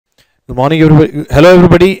Good morning, everybody. Hello,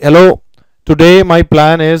 everybody. Hello. Today, my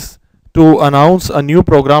plan is to announce a new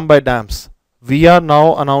program by DAMS. We are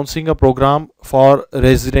now announcing a program for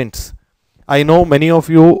residents. I know many of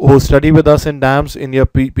you who study with us in DAMS in your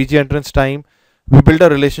PG entrance time. We built a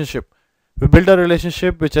relationship. We built a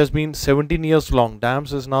relationship which has been 17 years long.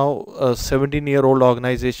 DAMS is now a 17-year-old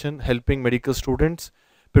organization helping medical students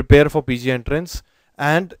prepare for PG entrance,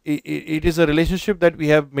 and it is a relationship that we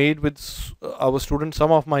have made with our students.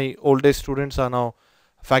 Some of my old age students are now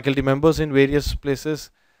faculty members in various places,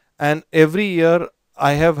 and every year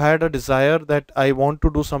I have had a desire that I want to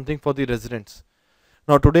do something for the residents.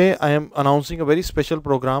 Now today I am announcing a very special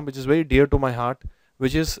program which is very dear to my heart,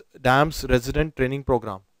 which is DAMS Resident Training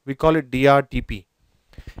Program. We call it DRTP.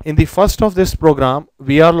 In the first of this program,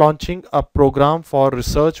 we are launching a program for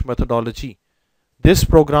research methodology. This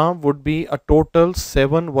program would be a total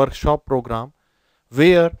 7 workshop program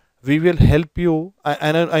where we will help you.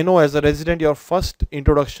 And I know as a resident, your first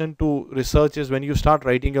introduction to research is when you start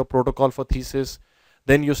writing your protocol for thesis,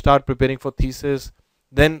 then you start preparing for thesis.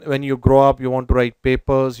 Then when you grow up, you want to write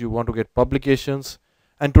papers, you want to get publications.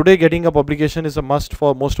 And today getting a publication is a must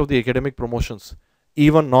for most of the academic promotions.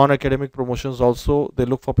 Even non-academic promotions also, they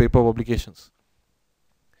look for paper publications.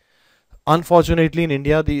 Unfortunately, in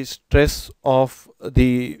India, the stress of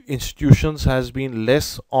the institutions has been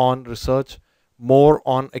less on research, more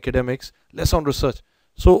on academics, less on research.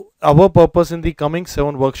 So our purpose in the coming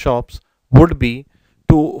 7 workshops would be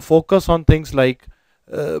to focus on things like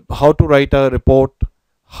how to write a report,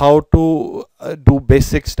 how to do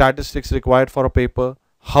basic statistics required for a paper,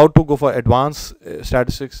 how to go for advanced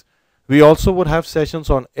statistics. We also would have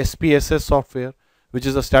sessions on SPSS software, which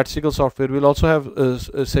is a statistical software. We'll also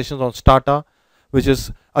have sessions on Stata, which is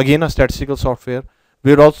again a statistical software.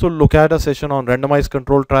 We'll also look at a session on randomized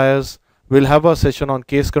control trials. We'll have a session on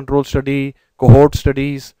case control study, cohort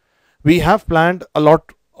studies. We have planned a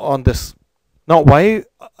lot on this. Now, why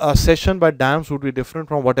a session by DAMS would be different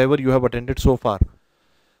from whatever you have attended so far?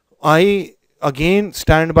 I again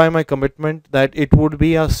stand by my commitment that it would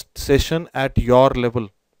be a session at your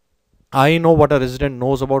level. I know what a resident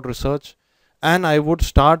knows about research, and I would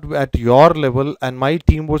start at your level, and my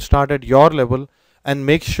team would start at your level, and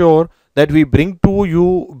make sure that we bring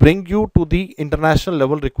you to the international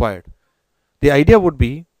level required. The idea would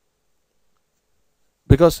be,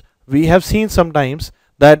 because we have seen sometimes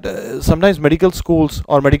that sometimes medical schools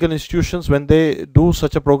or medical institutions, when they do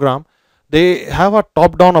such a program, they have a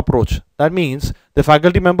top-down approach. That means the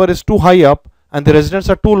faculty member is too high up and the residents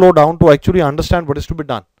are too low down to actually understand what is to be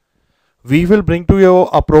done. We will bring to you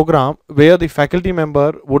a program where the faculty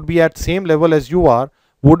member would be at same level as you are,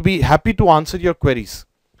 would be happy to answer your queries.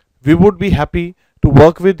 We would be happy to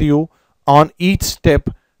work with you on each step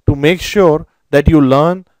to make sure that you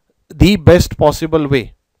learn the best possible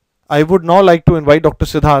way. I would now like to invite Dr.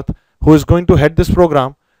 Siddharth, who is going to head this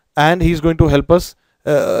program, and he is going to help us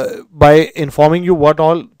by informing you what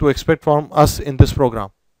all to expect from us in this program.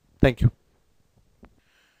 Thank you.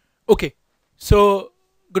 Okay, so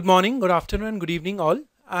good morning, good afternoon, good evening all.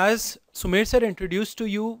 As Sumer sir introduced to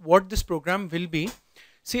you what this program will be,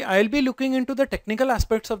 see, I'll be looking into the technical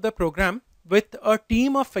aspects of the program with a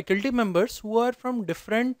team of faculty members who are from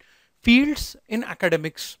different fields in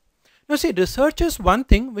academics. Now see, research is one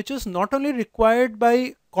thing which is not only required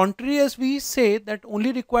by, contrary as we say that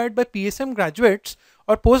only required by PSM graduates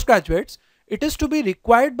or postgraduates, it is to be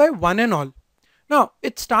required by one and all. Now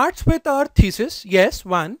it starts with our thesis, yes,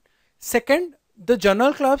 one. Second, the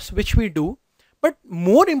journal clubs which we do, but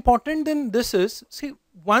more important than this is, see,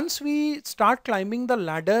 once we start climbing the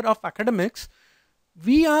ladder of academics,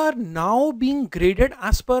 we are now being graded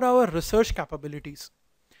as per our research capabilities.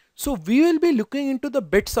 So we will be looking into the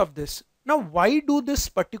bits of this. Now why do this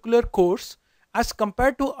particular course as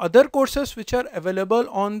compared to other courses which are available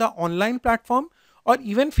on the online platform or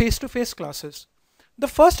even face-to-face classes? The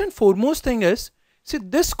first and foremost thing is, see,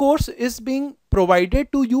 this course is being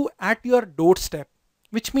provided to you at your doorstep,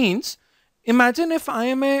 which means imagine if I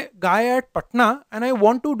am a guy at Patna and I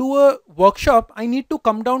want to do a workshop, I need to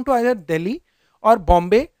come down to either Delhi or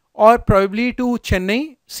Bombay or probably to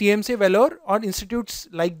Chennai, CMC Vellore or institutes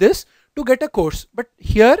like this to get a course. But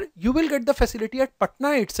here you will get the facility at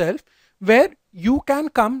Patna itself, where you can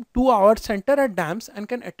come to our center at DAMS and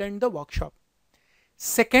can attend the workshop.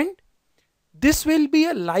 Second, this will be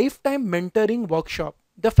a lifetime mentoring workshop.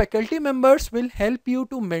 The faculty members will help you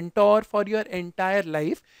to mentor for your entire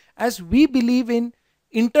life, as we believe in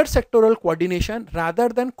intersectoral coordination rather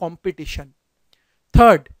than competition.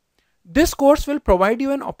 Third, this course will provide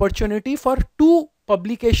you an opportunity for 2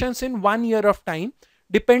 publications in 1 year of time,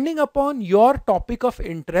 depending upon your topic of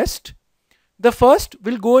interest. The first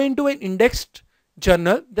will go into an indexed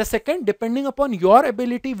journal. The second, depending upon your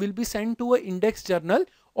ability, will be sent to an indexed journal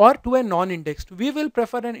or to a non-indexed. We will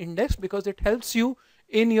prefer an index because it helps you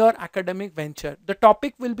in your academic venture. The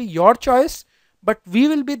topic will be your choice, but we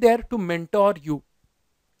will be there to mentor you.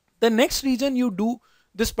 The next reason you do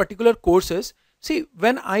this particular course is, see,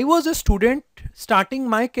 when I was a student starting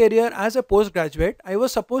my career as a postgraduate, I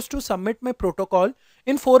was supposed to submit my protocol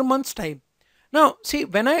in 4 months time. Now, see,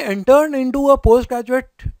 when I entered into a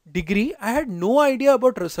postgraduate degree, I had no idea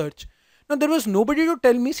about research. Now, there was nobody to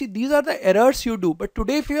tell me, see, these are the errors you do. But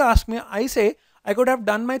today, if you ask me, I say I could have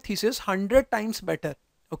done my thesis 100 times better.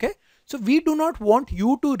 Okay. So we do not want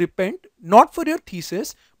you to repent, not for your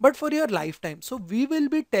thesis, but for your lifetime. So we will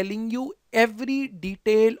be telling you every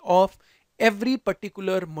detail of every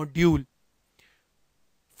particular module.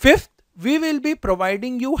 Fifth, we will be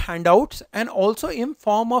providing you handouts and also in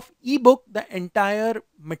form of ebook the entire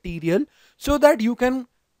material, so that you can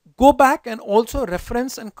go back and also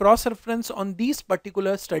reference and cross-reference on these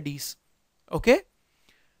particular studies. Okay.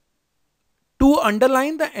 To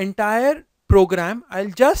underline the entire program, I'll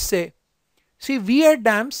just say, see, we at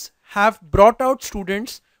DAMS have brought out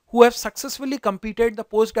students who have successfully completed the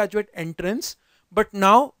postgraduate entrance, but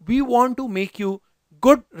now we want to make you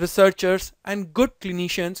good researchers and good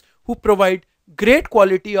clinicians who provide great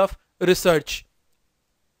quality of research.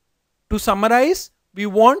 To summarize, we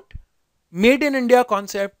want made in India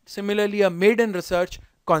concept, similarly a made in research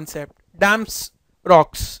concept. DAMS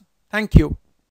rocks. Thank you.